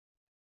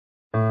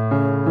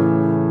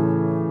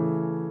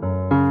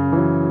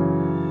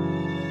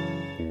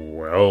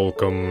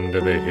Welcome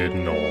to the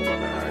Hidden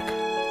Almanac.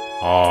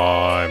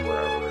 I'm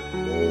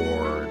Reverend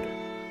Mord.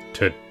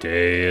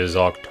 Today is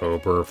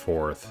October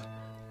 4th,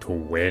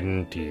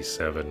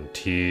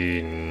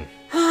 2017.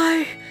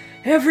 Hi,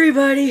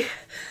 everybody.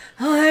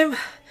 I'm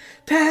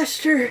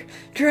Pastor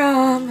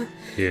Drum.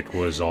 It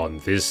was on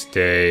this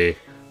day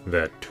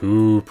that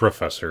two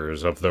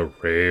professors of the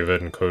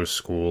RavenCoast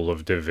School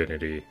of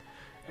Divinity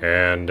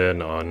and an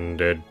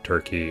undead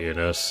turkey in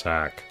a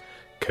sack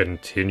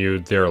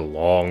continued their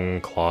long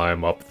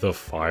climb up the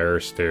fire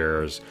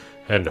stairs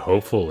and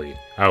hopefully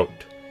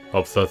out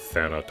of the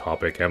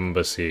Thanatopic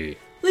Embassy.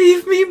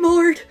 Leave me,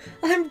 Mord.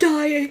 I'm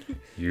dying.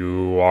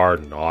 You are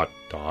not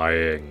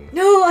dying.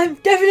 No, I'm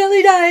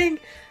definitely dying.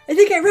 I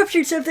think I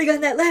ruptured something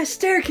on that last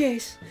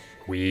staircase.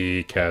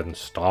 We can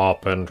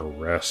stop and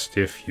rest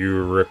if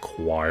you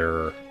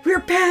require.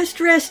 We're past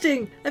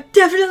resting. I'm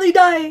definitely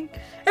dying.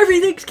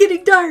 Everything's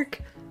getting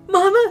dark.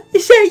 Mama,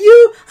 is that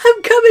you?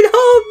 I'm coming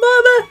home,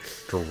 Mama.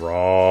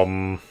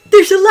 Drum.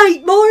 There's a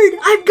light, Mord.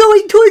 I'm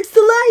going towards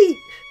the light.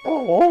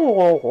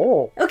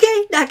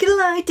 Okay, not gonna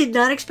lie. Did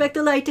not expect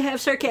the light to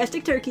have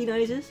sarcastic turkey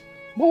noises.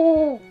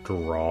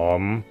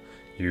 Drum.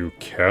 You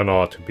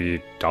cannot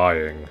be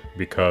dying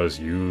because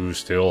you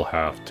still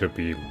have to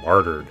be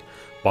martyred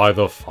by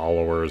the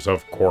followers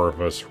of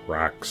Corvus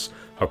Rax,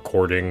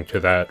 according to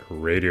that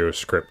radio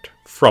script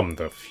from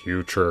the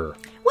future.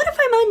 What if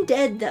I'm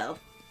undead, though?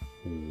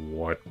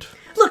 What?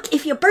 Look,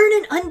 if you burn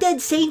an undead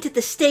saint at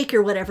the stake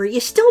or whatever, you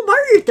still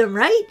martyred them,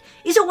 right?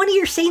 Isn't one of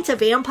your saints a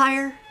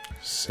vampire?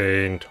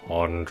 Saint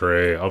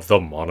Andre of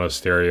the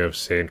Monastery of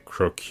Saint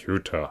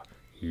Crocuta,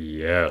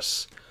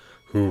 yes,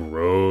 who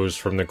rose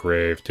from the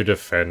grave to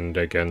defend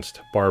against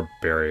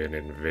barbarian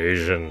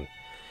invasion.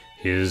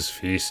 His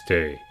feast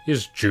day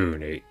is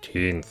June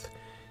 18th.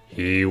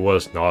 He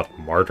was not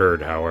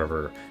martyred,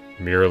 however,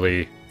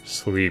 merely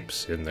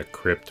sleeps in the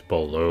crypt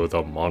below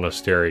the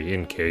monastery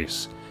in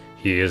case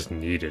he is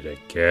needed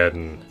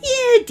again.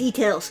 Yeah,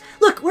 details.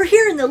 Look, we're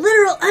here in the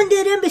literal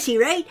undead embassy,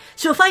 right?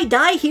 So if I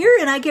die here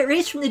and I get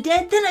raised from the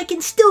dead, then I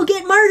can still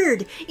get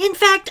martyred. In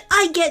fact,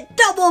 I get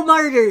double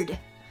martyred.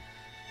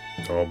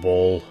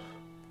 Double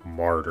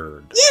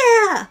martyred.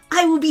 Yeah!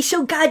 I will be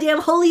so goddamn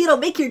holy it'll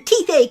make your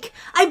teeth ache.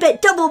 I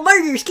bet double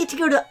martyrs get to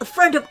go to the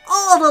front of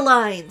all the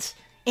lines.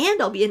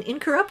 And I'll be an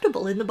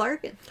incorruptible in the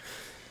bargain.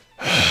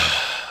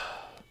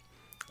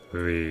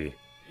 The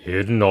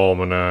Hidden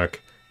Almanac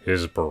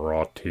is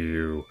brought to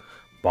you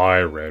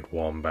by Red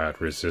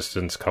Wombat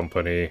Resistance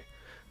Company,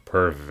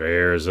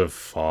 purveyors of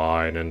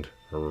fine and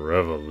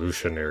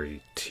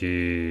revolutionary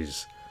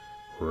teas.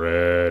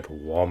 Red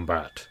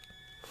Wombat,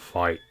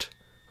 fight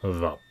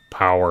the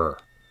power.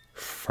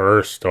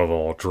 First of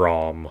all,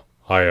 Drum,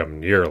 I am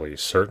nearly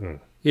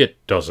certain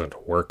it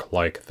doesn't work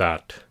like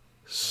that.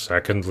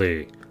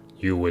 Secondly,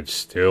 you would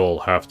still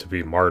have to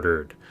be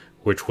martyred,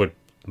 which would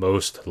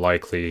most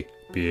likely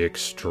be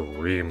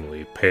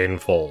extremely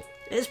painful.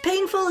 As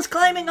painful as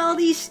climbing all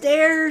these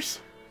stairs?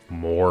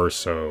 More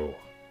so.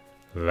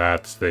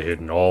 That's the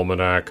Hidden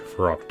Almanac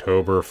for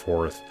October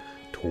 4th,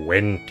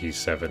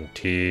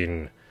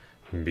 2017.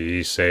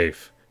 Be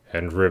safe,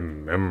 and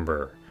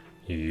remember,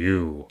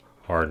 you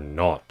are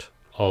not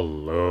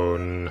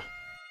alone.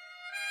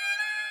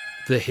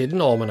 The Hidden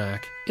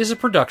Almanac is a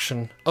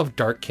production of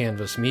Dark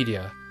Canvas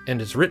Media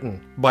and is written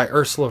by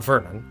Ursula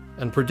Vernon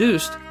and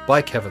produced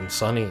by Kevin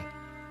Sonney.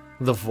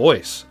 The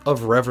voice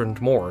of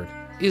Reverend Mord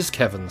is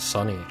Kevin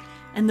Sonney.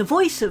 And the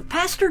voice of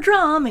Pastor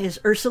Drum is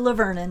Ursula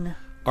Vernon.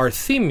 Our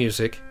theme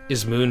music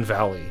is Moon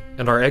Valley,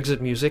 and our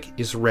exit music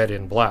is Red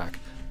in Black,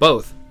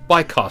 both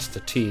by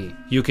Costa T.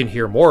 You can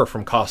hear more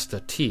from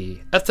Costa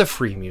T at the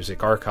Free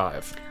Music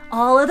Archive.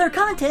 All other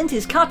content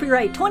is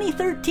copyright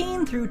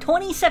 2013 through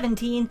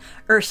 2017,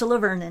 Ursula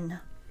Vernon.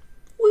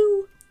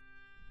 Woo!